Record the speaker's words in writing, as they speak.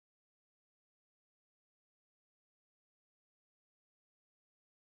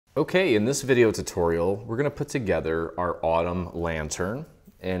Okay, in this video tutorial, we're going to put together our autumn lantern,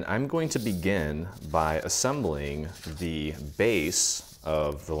 and I'm going to begin by assembling the base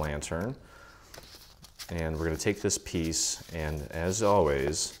of the lantern. And we're going to take this piece and, as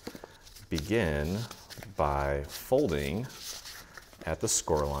always, begin by folding at the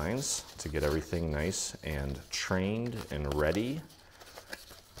score lines to get everything nice and trained and ready.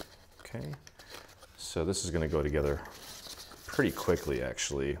 Okay, so this is going to go together pretty quickly,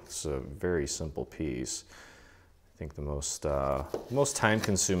 actually. It's a very simple piece. I think the most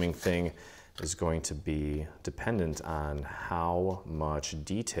time-consuming thing is going to be dependent on how much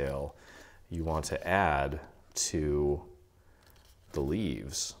detail you want to add to the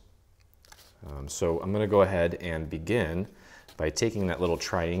leaves. So I'm going to go ahead and begin by taking that little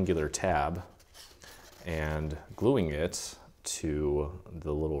triangular tab and gluing it to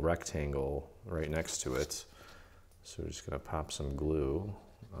the little rectangle right next to it. So we're just going to pop some glue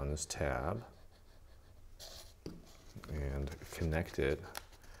on this tab and connect it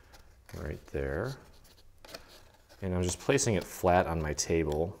right there. And I'm just placing it flat on my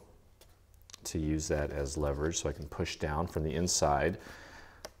table to use that as leverage so I can push down from the inside.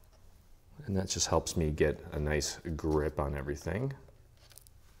 And that just helps me get a nice grip on everything.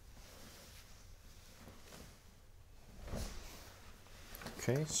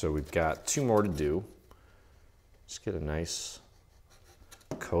 Okay, so we've got two more to do. Just get a nice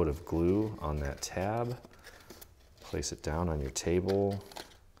coat of glue on that tab, place it down on your table,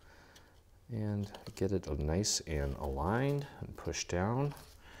 and get it nice and aligned and push down.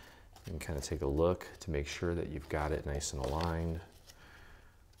 And kind of take a look to make sure that you've got it nice and aligned.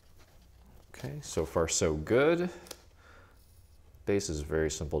 Okay, so far so good. Base is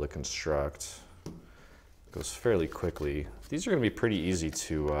very simple to construct. Goes fairly quickly. These are going to be pretty easy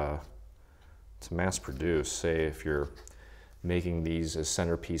to mass produce. Say if you're making these as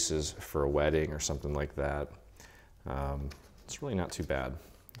centerpieces for a wedding or something like that, it's really not too bad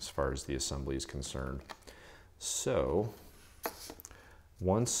as far as the assembly is concerned. So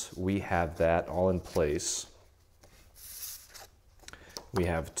once we have that all in place, we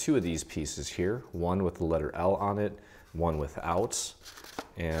have two of these pieces here, one with the letter L on it, one without,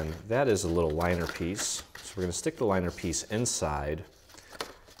 and that is a little liner piece. So we're going to stick the liner piece inside,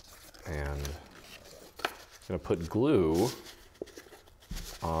 and I'm going to put glue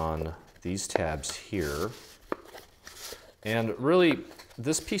on these tabs here. And really,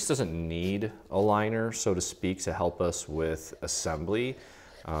 this piece doesn't need a liner, so to speak, to help us with assembly.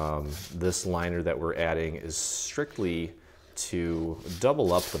 This liner that we're adding is strictly to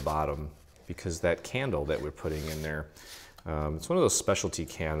double up the bottom, because that candle that we're putting in there, it's one of those specialty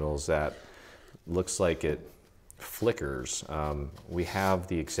candles that looks like it flickers. We have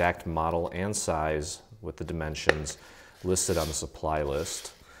the exact model and size with the dimensions listed on the supply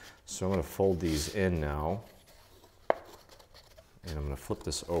list. So I'm going to fold these in now, and I'm going to flip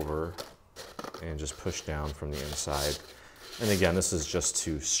this over and just push down from the inside. And again, this is just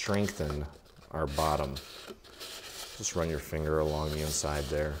to strengthen our bottom. Just run your finger along the inside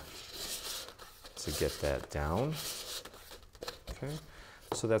there to get that down. Okay,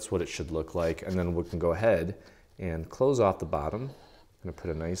 so that's what it should look like. And then we can go ahead and close off the bottom. I'm going to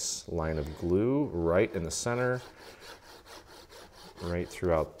put a nice line of glue right in the center, right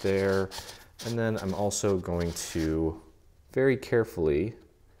throughout there. And then I'm also going to very carefully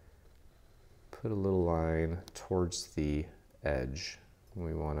put a little line towards the edge.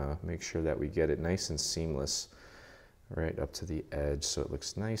 We want to make sure that we get it nice and seamless right up to the edge so it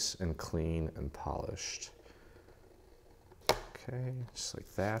looks nice and clean and polished. Okay, just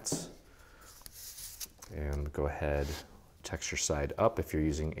like that. And go ahead, texture side up if you're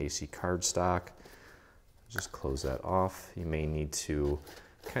using AC cardstock. Just close that off. You may need to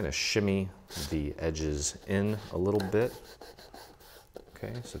kind of shimmy the edges in a little bit.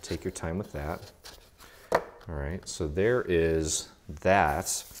 Okay, so take your time with that. All right, so there is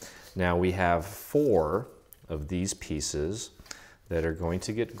that. Now we have 4 of these pieces that are going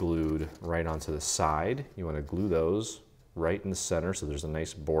to get glued right onto the side. You want to glue those right in the center so there's a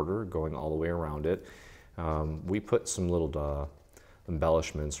nice border going all the way around it. We put some little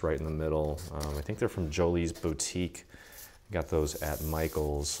embellishments right in the middle. I think they're from Jolie's Boutique. Got those at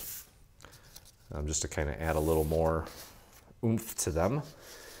Michael's, just to kind of add a little more oomph to them.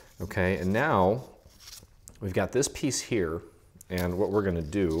 Okay, and now we've got this piece here, and what we're going to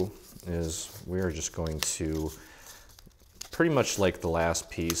do is we are just going to, pretty much like the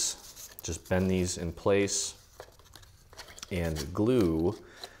last piece, just bend these in place and glue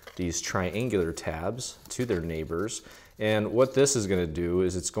these triangular tabs to their neighbors. And what this is going to do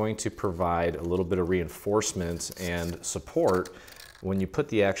is it's going to provide a little bit of reinforcement and support when you put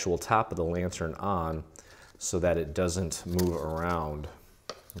the actual top of the lantern on so that it doesn't move around.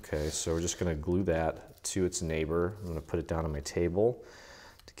 Okay, so we're just gonna glue that to its neighbor. I'm gonna put it down on my table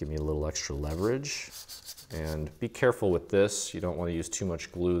to give me a little extra leverage. And be careful with this. You don't want to use too much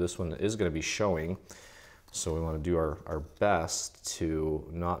glue. This one is going to be showing. So we want to do our best to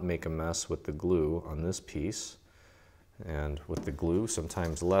not make a mess with the glue on this piece. And with the glue,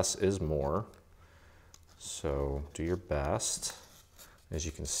 sometimes less is more. So do your best. As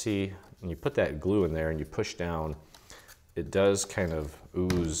you can see, when you put that glue in there and you push down, it does kind of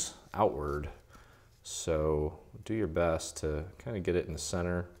ooze outward. So do your best to kind of get it in the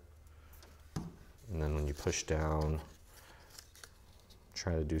center. And then when you push down,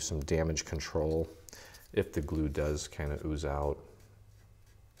 try to do some damage control if the glue does kind of ooze out.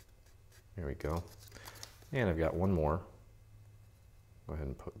 There we go. And I've got one more. Go ahead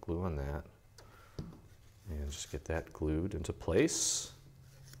and put glue on that. And just get that glued into place.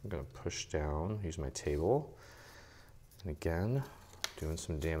 I'm going to push down, use my table. And again, doing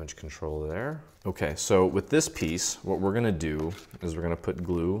some damage control there. Okay, so with this piece, what we're going to do is we're going to put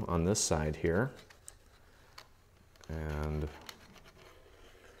glue on this side here. And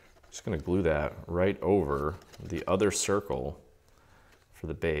just going to glue that right over the other circle for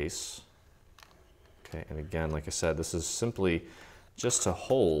the base. Okay, and again, like I said, this is simply just to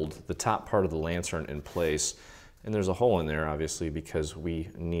hold the top part of the lantern in place. And there's a hole in there, obviously, because we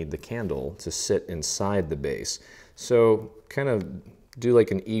need the candle to sit inside the base. So kind of do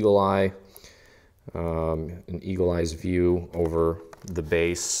like an eagle eye, an eagle eye's view over the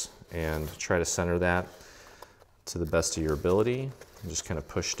base and try to center that to the best of your ability. And just kind of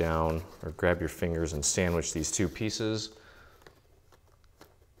push down or grab your fingers and sandwich these two pieces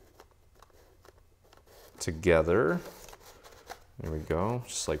together. There we go,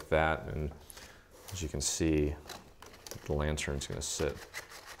 just like that. And as you can see, the lantern's going to sit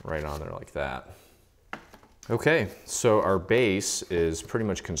right on there like that. Okay, so our base is pretty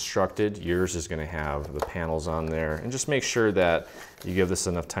much constructed. Yours is going to have the panels on there. And just make sure that you give this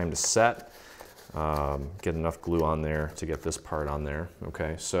enough time to set. Get enough glue on there to get this part on there.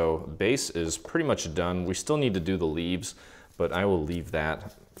 Okay, so base is pretty much done. We still need to do the leaves, but I will leave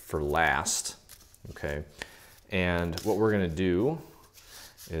that for last. Okay, and what we're going to do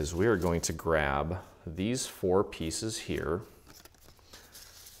is we are going to grab these 4 pieces here.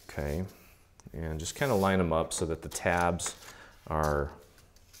 Okay, and just kind of line them up so that the tabs are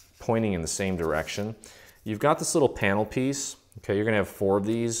pointing in the same direction. You've got this little panel piece. Okay, you're going to have 4 of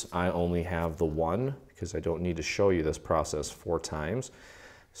these. I only have the 1 because I don't need to show you this process 4 times.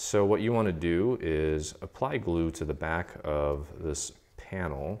 So what you want to do is apply glue to the back of this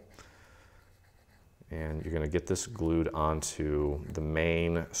panel. And you're going to get this glued onto the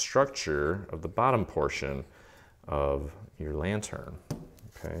main structure of the bottom portion of your lantern.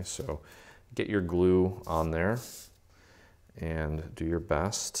 Okay, so get your glue on there and do your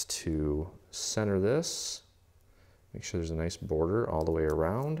best to center this. Make sure there's a nice border all the way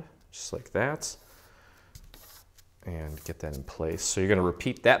around, just like that. And get that in place. So you're going to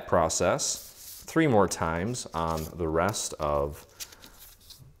repeat that process 3 more times on the rest of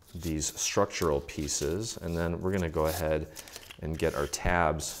these structural pieces. And then we're going to go ahead and get our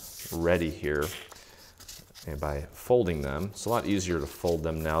tabs ready here. And by folding them, it's a lot easier to fold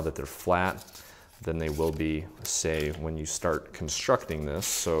them now that they're flat than they will be, say, when you start constructing this.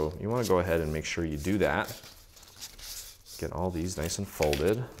 So you want to go ahead and make sure you do that. Get all these nice and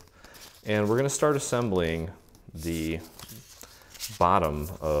folded. And we're going to start assembling the bottom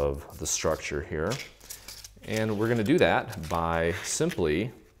of the structure here. And we're going to do that by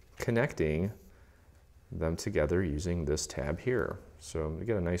simply connecting them together using this tab here. So I'm going to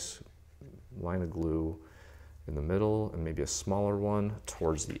get a nice line of glue in the middle and maybe a smaller one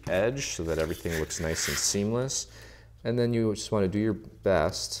towards the edge so that everything looks nice and seamless. And then you just want to do your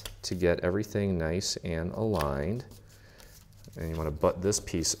best to get everything nice and aligned. And you want to butt this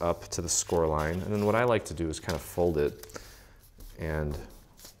piece up to the score line. And then what I like to do is kind of fold it and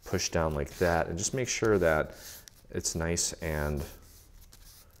push down like that. And just make sure that it's nice and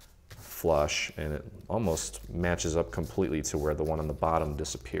flush and it almost matches up completely to where the one on the bottom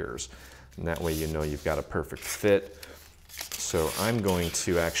disappears. And that way you know you've got a perfect fit. So I'm going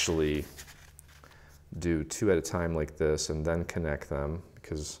to actually do 2 at a time like this and then connect them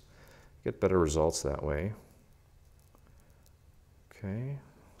because you get better results that way. Okay,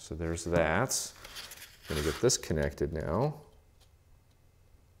 so there's that. I'm going to get this connected now.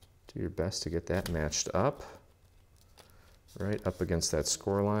 Do your best to get that matched up, right up against that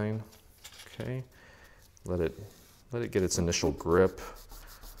score line. Okay, let it get its initial grip,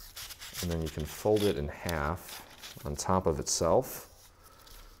 and then you can fold it in half on top of itself.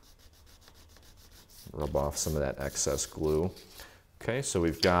 rub off some of that excess glue. Okay, so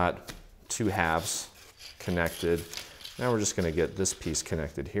we've got two halves connected. Now we're just going to get this piece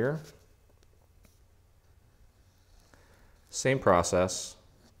connected here. Same process.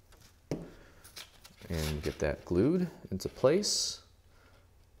 And get that glued into place.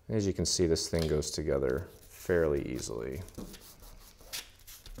 As you can see, this thing goes together fairly easily.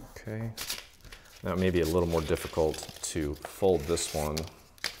 Okay. Now it may be a little more difficult to fold this one.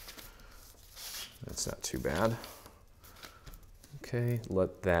 That's not too bad. Okay,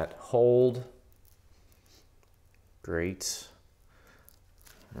 let that hold. Great.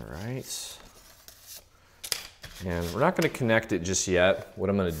 All right. And we're not going to connect it just yet. What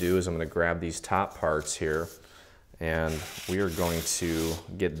I'm going to do is I'm going to grab these top parts here, and we are going to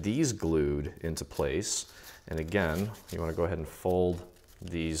get these glued into place. And again, you want to go ahead and fold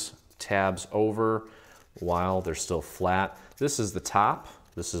these tabs over while they're still flat. This is the top,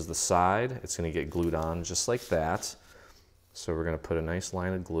 this is the side. It's going to get glued on just like that. So we're going to put a nice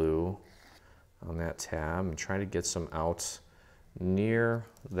line of glue on that tab and try to get some out near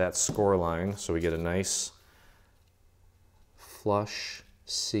that score line so we get a nice flush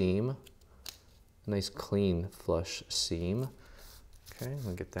seam, a nice clean flush seam. Okay,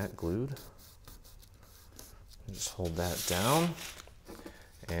 we'll get that glued. Just hold that down,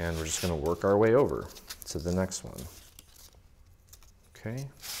 and we're just going to work our way over to the next one. Okay,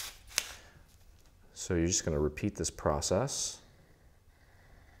 so you're just going to repeat this process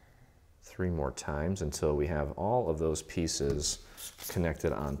 3 more times until we have all of those pieces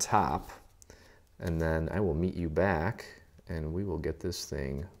connected on top, and then I will meet you back and we will get this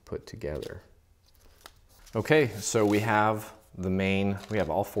thing put together. Okay, so we have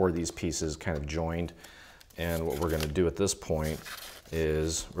all 4 of these pieces kind of joined, and what we're going to do at this point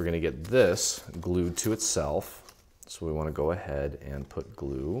is we're going to get this glued to itself. So we want to go ahead and put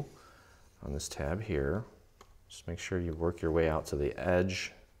glue on this tab here. Just make sure you work your way out to the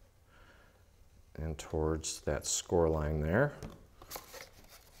edge and towards that score line there.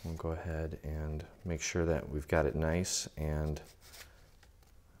 We'll go ahead and make sure that we've got it nice and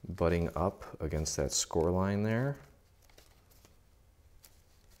butting up against that score line there.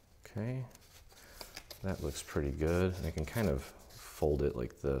 Okay, that looks pretty good. And I can kind of fold it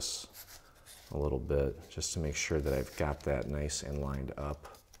like this a little bit just to make sure that I've got that nice and lined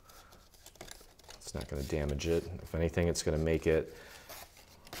up. It's not going to damage it. If anything, it's going to make it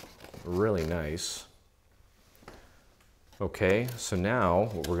really nice. Okay, so now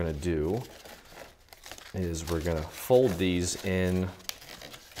what we're going to do is we're going to fold these in,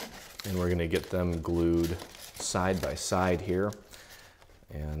 and we're going to get them glued side by side here.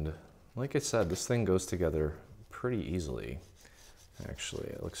 And like I said, this thing goes together pretty easily. Actually,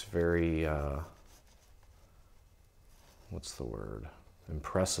 it looks very, what's the word?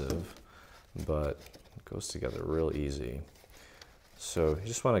 Impressive, but it goes together real easy. So you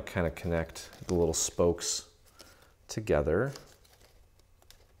just want to kind of connect the little spokes together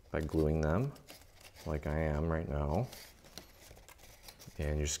by gluing them like I am right now.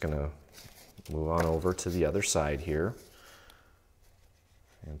 And you're just going to move on over to the other side here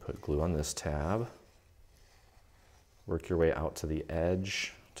and put glue on this tab. Work your way out to the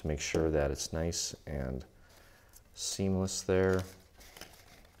edge to make sure that it's nice and seamless there.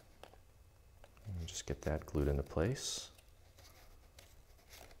 And just get that glued into place.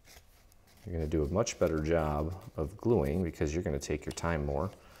 You're going to do a much better job of gluing because you're going to take your time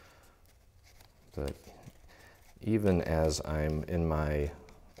more. But even as I'm in my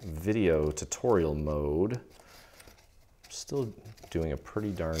video tutorial mode, I'm still doing a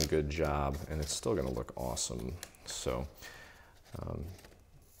pretty darn good job, and it's still going to look awesome. So,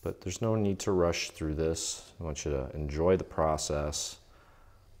 but there's no need to rush through this. I want you to enjoy the process.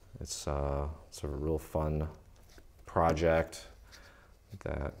 It's a real fun project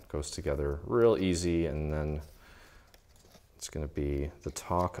that goes together real easy, and then it's going to be the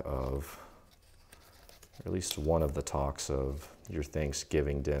talk of, or at least one of the talks of, your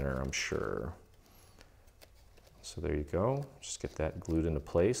Thanksgiving dinner, I'm sure. So there you go. Just get that glued into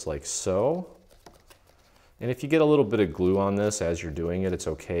place like so. And if you get a little bit of glue on this as you're doing it, it's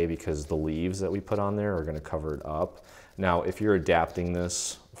okay because the leaves that we put on there are going to cover it up. Now, if you're adapting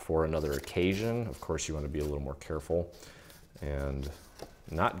this for another occasion, of course you want to be a little more careful and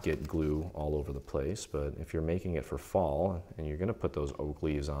not get glue all over the place. But if you're making it for fall and you're going to put those oak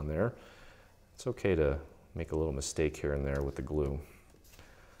leaves on there, it's okay to make a little mistake here and there with the glue.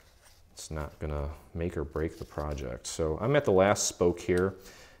 It's not going to make or break the project. So I'm at the last spoke here,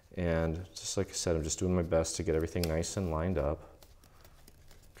 and just like I said, I'm just doing my best to get everything nice and lined up.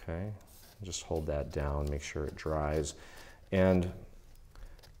 Okay, just hold that down, make sure it dries. And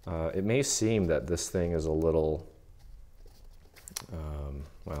It may seem that this thing is a little,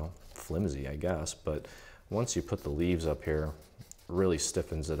 well, flimsy, I guess, but once you put the leaves up here, it really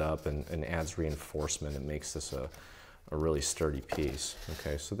stiffens it up and adds reinforcement. It makes this a really sturdy piece.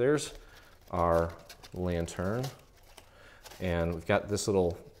 Okay, so there's our lantern, and we've got this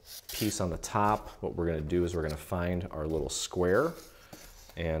little piece on the top. What we're going to do is we're going to find our little square,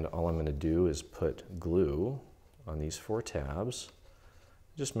 and all I'm going to do is put glue on these 4 tabs.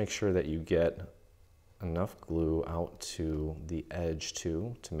 Just make sure that you get enough glue out to the edge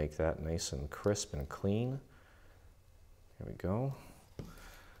too, to make that nice and crisp and clean. Here we go.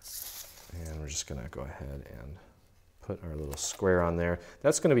 And we're just going to go ahead and put our little square on there.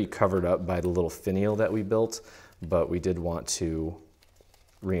 That's going to be covered up by the little finial that we built, but we did want to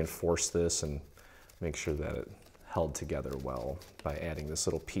reinforce this and make sure that it held together well by adding this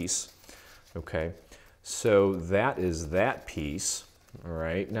little piece. Okay, so that is that piece. All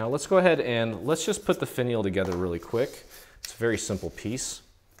right, now let's go ahead and let's just put the finial together really quick. It's a very simple piece.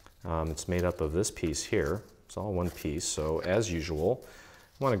 It's made up of this piece here. It's all one piece. So as usual,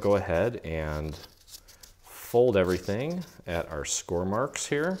 I want to go ahead and fold everything at our score marks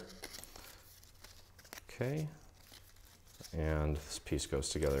here. Okay, and this piece goes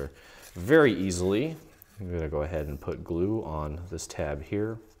together very easily. I'm going to go ahead and put glue on this tab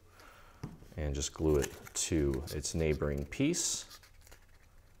here and just glue it to its neighboring piece.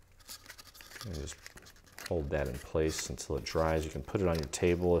 And just hold that in place until it dries. You can put it on your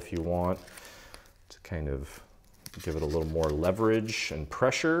table if you want to kind of give it a little more leverage and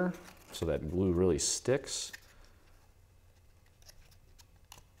pressure so that glue really sticks.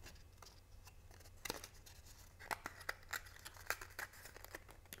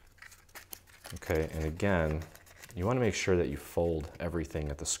 Okay, and again, you want to make sure that you fold everything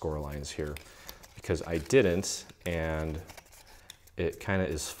at the score lines here, because I didn't, and it kind of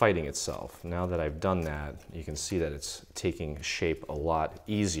is fighting itself. Now that I've done that, you can see that it's taking shape a lot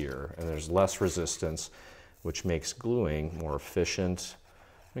easier, and there's less resistance, which makes gluing more efficient,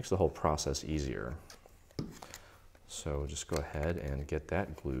 makes the whole process easier. So just go ahead and get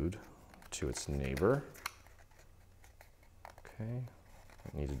that glued to its neighbor. Okay,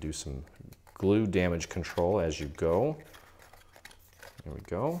 I need to do some glue damage control as you go. There we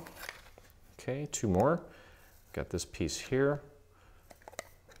go. Okay, 2 more. Got this piece here.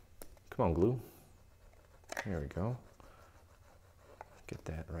 Come on, glue. There we go. Get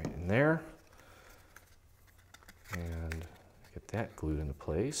that right in there. And get that glued into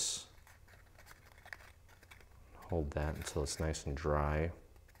place. Hold that until it's nice and dry.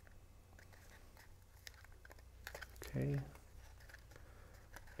 Okay.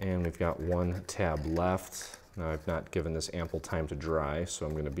 And we've got 1 tab left. Now I've not given this ample time to dry, so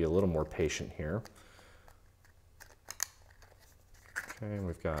I'm going to be a little more patient here. Okay,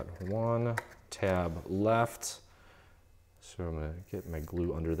 we've got 1 tab left. So I'm going to get my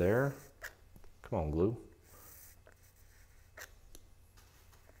glue under there. Come on, glue.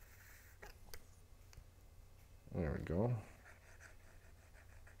 There we go.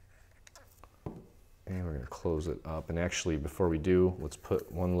 And we're going to close it up. And actually, before we do, let's put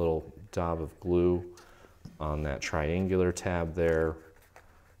 1 little dab of glue on that triangular tab there.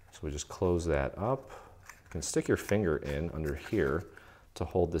 So we just close that up. You can stick your finger in under here to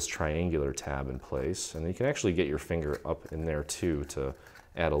hold this triangular tab in place. And you can actually get your finger up in there too to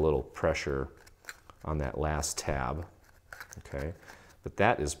add a little pressure on that last tab. Okay, but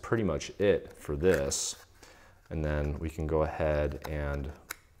that is pretty much it for this. And then we can go ahead and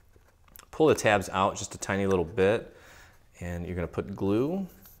pull the tabs out just a tiny little bit, and you're going to put glue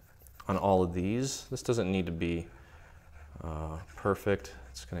on all of these. This doesn't need to be perfect.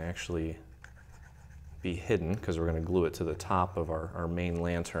 It's going to actually be hidden because we're going to glue it to the top of our main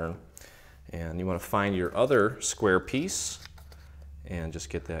lantern. And you want to find your other square piece and just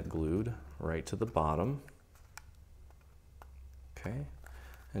get that glued right to the bottom. Okay,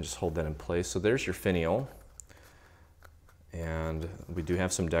 and just hold that in place. So there's your finial. And we do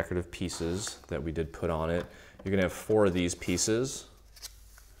have some decorative pieces that we did put on it. You're gonna have 4 of these pieces,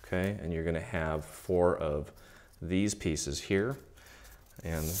 okay? And you're gonna have 4 of these pieces here.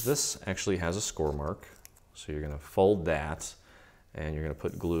 And this actually has a score mark. So you're gonna fold that, and you're gonna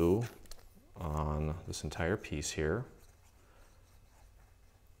put glue on this entire piece here.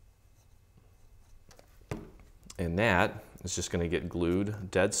 And that is just gonna get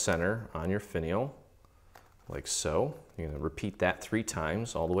glued dead center on your finial, like so. You're going to repeat that 3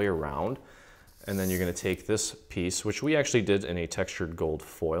 times all the way around. And then you're going to take this piece, which we actually did in a textured gold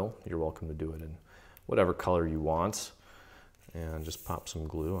foil. You're welcome to do it in whatever color you want. And just pop some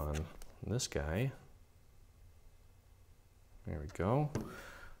glue on this guy. There we go.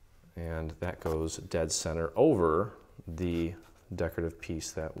 And that goes dead center over the decorative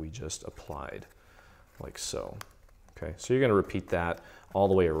piece that we just applied, like so. Okay, so you're gonna repeat that all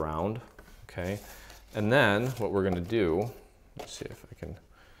the way around, okay? And then what we're gonna do, let's see if I can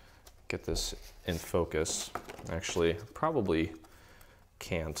get this in focus. Actually, probably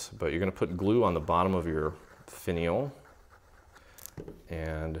can't, but you're gonna put glue on the bottom of your finial,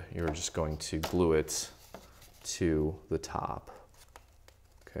 and you're just going to glue it to the top.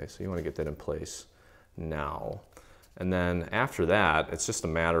 Okay, so you wanna get that in place now. And then after that, it's just a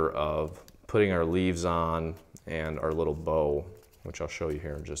matter of putting our leaves on and our little bow, which I'll show you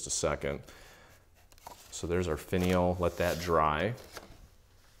here in just a second. So there's our finial, let that dry.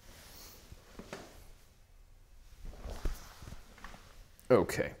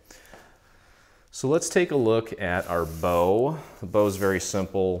 Okay, so let's take a look at our bow. The bow is very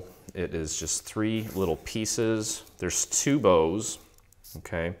simple. It is just 3 little pieces. There's 2 bows,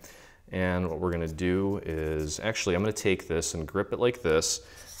 okay? And what we're gonna do is, actually I'm gonna take this and grip it like this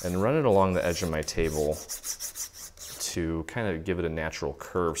and run it along the edge of my table to kind of give it a natural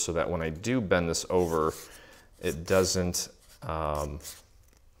curve so that when I do bend this over, it doesn't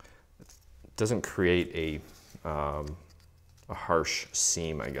create a harsh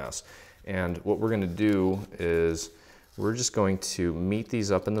seam, I guess. And what we're gonna do is we're just going to meet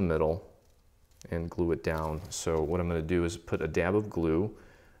these up in the middle and glue it down. So what I'm gonna do is put a dab of glue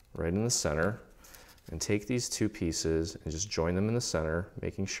right in the center and take these 2 pieces and just join them in the center,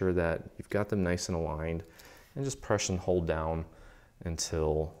 making sure that you've got them nice and aligned, and just press and hold down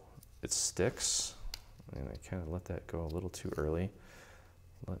until it sticks. And I kind of let that go a little too early.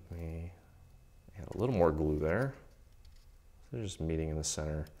 Let me add a little more glue there. They're just meeting in the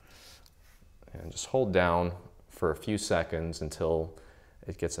center, and just hold down for a few seconds until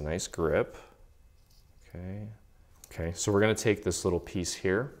it gets a nice grip. Okay. Okay, so we're gonna take this little piece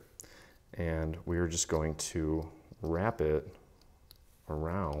here and we're just going to wrap it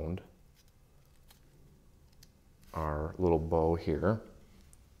around our little bow here.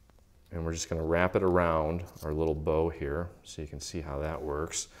 And we're just gonna wrap it around our little bow here so you can see how that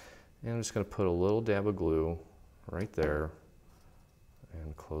works. And I'm just gonna put a little dab of glue right there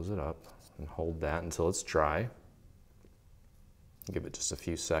and close it up and hold that until it's dry. Give it just a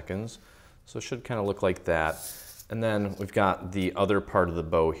few seconds. So it should kind of look like that. And then we've got the other part of the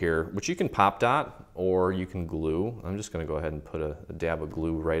bow here, which you can pop dot or you can glue. I'm just gonna go ahead and put a dab of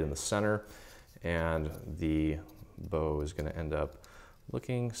glue right in the center, and the bow is gonna end up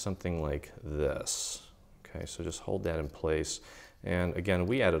looking something like this. Okay, so just hold that in place. And again,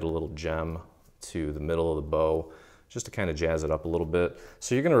 we added a little gem to the middle of the bow just to kind of jazz it up a little bit.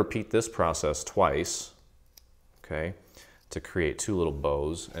 So you're gonna repeat this process twice, okay, to create 2 little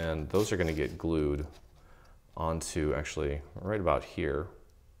bows, and those are gonna get glued onto, actually right about here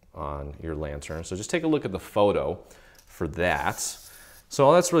on your lantern. So just take a look at the photo for that. So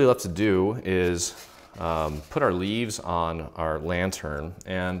all that's really left to do is put our leaves on our lantern.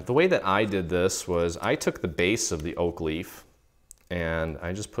 And the way that I did this was I took the base of the oak leaf and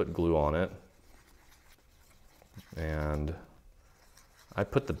I just put glue on it. And I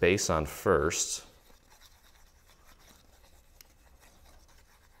put the base on first,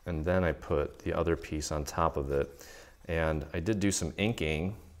 and then I put the other piece on top of it. And I did do some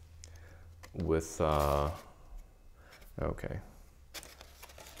inking with, okay.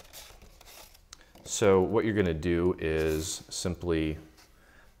 So what you're gonna do is simply,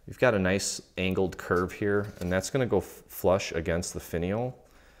 you've got a nice angled curve here, and that's gonna go flush against the finial,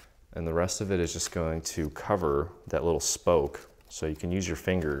 and the rest of it is just going to cover that little spoke. So you can use your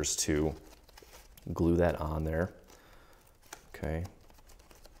fingers to glue that on there. Okay,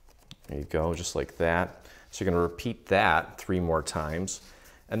 there you go, just like that. So you're gonna repeat that 3 more times.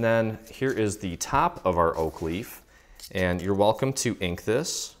 And then here is the top of our oak leaf, and you're welcome to ink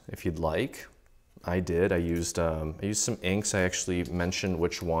this if you'd like. I did. I used some inks. I actually mentioned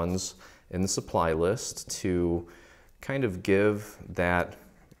which ones in the supply list to kind of give that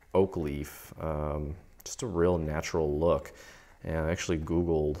oak leaf just a real natural look. And I actually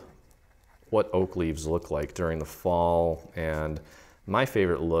Googled what oak leaves look like during the fall, and my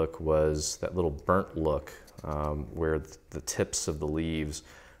favorite look was that little burnt look where the tips of the leaves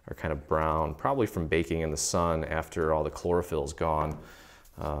are kind of brown, probably from baking in the sun after all the chlorophyll's gone.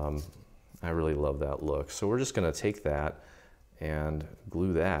 I really love that look. So we're just gonna take that and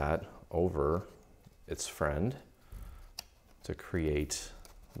glue that over its friend to create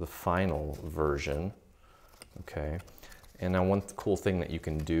the final version, okay? And now one cool thing that you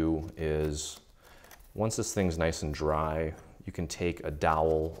can do is, once this thing's nice and dry, you can take a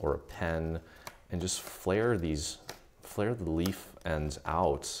dowel or a pen and just flare these flare the leaf ends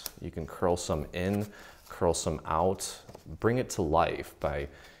out. You can curl some in, curl some out, bring it to life by,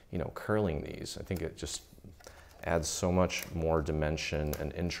 you know, curling these. I think it just adds so much more dimension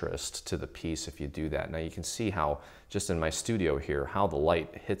and interest to the piece if you do that. Now you can see how, just in my studio here, how the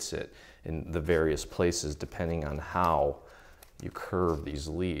light hits it in the various places depending on how you curve these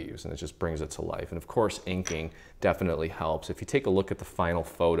leaves, and it just brings it to life. And of course, inking definitely helps. If you take a look at the final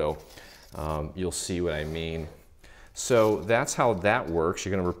photo, you'll see what I mean. So that's how that works.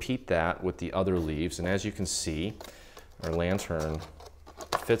 You're going to repeat that with the other leaves, and as you can see, our lantern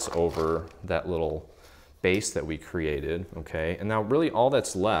fits over that little base that we created, okay? And now really all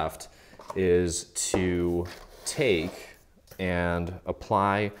that's left is to take and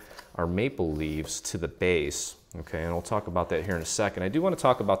apply our maple leaves to the base, okay? And we'll talk about that here in a second. I do want to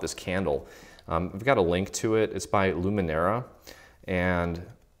talk about this candle. I've got a link to it. It's by Luminera, and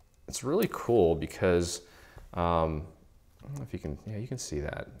it's really cool because I don't know if you can, yeah, you can see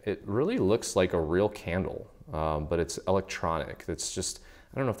that. It really looks like a real candle, but it's electronic. It's just,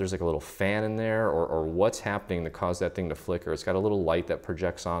 I don't know if there's like a little fan in there or what's happening to cause that thing to flicker. It's got a little light that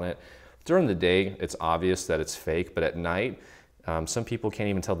projects on it. During the day, it's obvious that it's fake, but at night, some people can't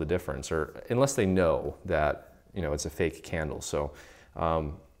even tell the difference, or unless they know that, you know, it's a fake candle. So,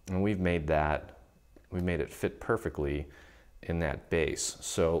 and we've made it fit perfectly in that base.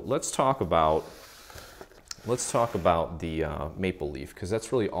 So let's talk about the maple leaf, because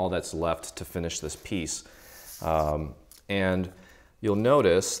that's really all that's left to finish this piece. And you'll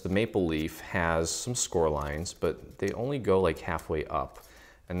notice the maple leaf has some score lines, but they only go like halfway up.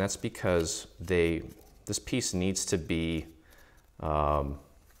 And that's because this piece needs to be,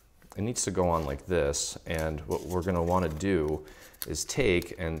 it needs to go on like this. And what we're gonna wanna do is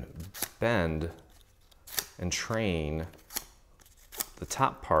take and bend and train the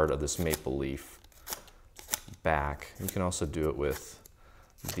top part of this maple leaf back. You can also do it with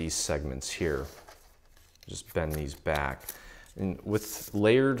these segments here. Just bend these back. And with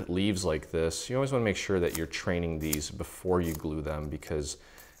layered leaves like this, you always want to make sure that you're training these before you glue them, because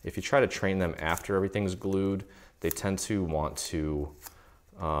if you try to train them after everything's glued, they tend to want to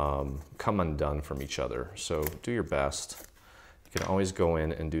come undone from each other. So do your best. You can always go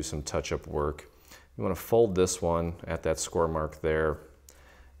in and do some touch-up work. You want to fold this one at that score mark there,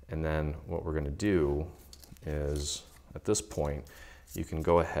 and then what we're going to do is, at this point, you can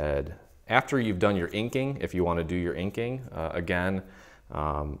go ahead, after you've done your inking, if you want to do your inking, again,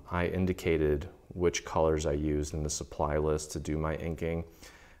 I indicated which colors I used in the supply list to do my inking.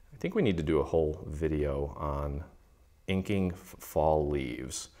 I think we need to do a whole video on inking fall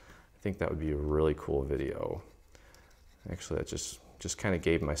leaves. I think that would be a really cool video. Actually, that just kind of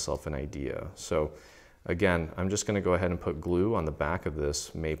gave myself an idea. So again, I'm just going to go ahead and put glue on the back of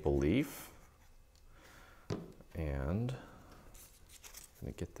this maple leaf. And I'm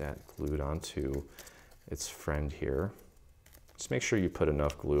going to get that glued onto its friend here. Just make sure you put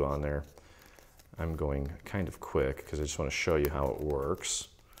enough glue on there. I'm going kind of quick because I just want to show you how it works.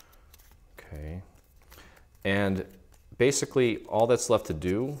 Okay. And basically all that's left to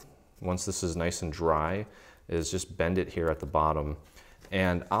do, once this is nice and dry, is just bend it here at the bottom.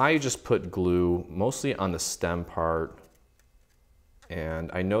 And I just put glue mostly on the stem part.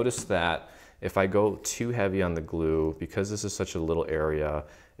 And I noticed that if I go too heavy on the glue, because this is such a little area,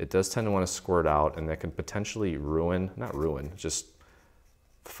 it does tend to want to squirt out, and that can potentially not ruin, just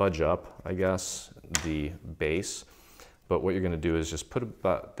fudge up, I guess, the base. But what you're going to do is just put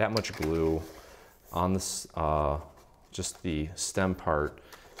about that much glue on this, just the stem part,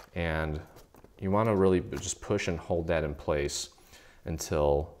 and you want to really just push and hold that in place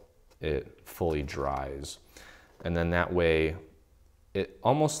until it fully dries. And then that way, it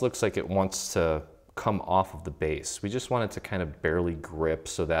almost looks like it wants to come off of the base. We just want it to kind of barely grip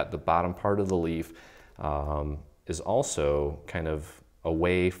so that the bottom part of the leaf is also kind of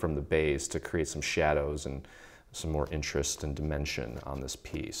away from the base to create some shadows and some more interest and dimension on this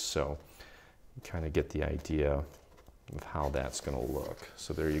piece. So you kind of get the idea of how that's going to look.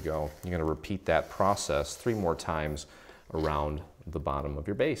 So there you go. You're going to repeat that process 3 more times around the bottom of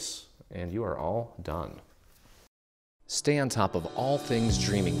your base, and you are all done. Stay on top of all things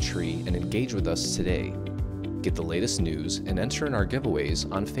Dreaming Tree and engage with us today. Get the latest news and enter in our giveaways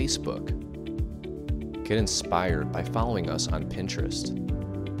on Facebook. Get inspired by following us on Pinterest.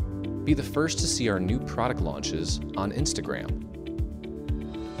 Be the first to see our new product launches on Instagram.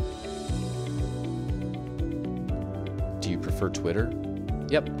 Do you prefer Twitter?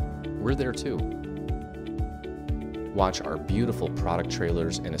 Yep, we're there too. Watch our beautiful product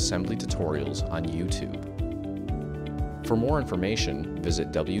trailers and assembly tutorials on YouTube. For more information,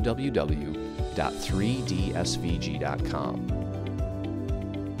 visit www.ScanNCut.com.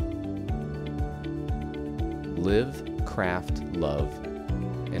 www.3dsvg.com. Live, craft, love,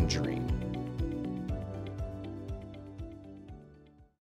 and dream.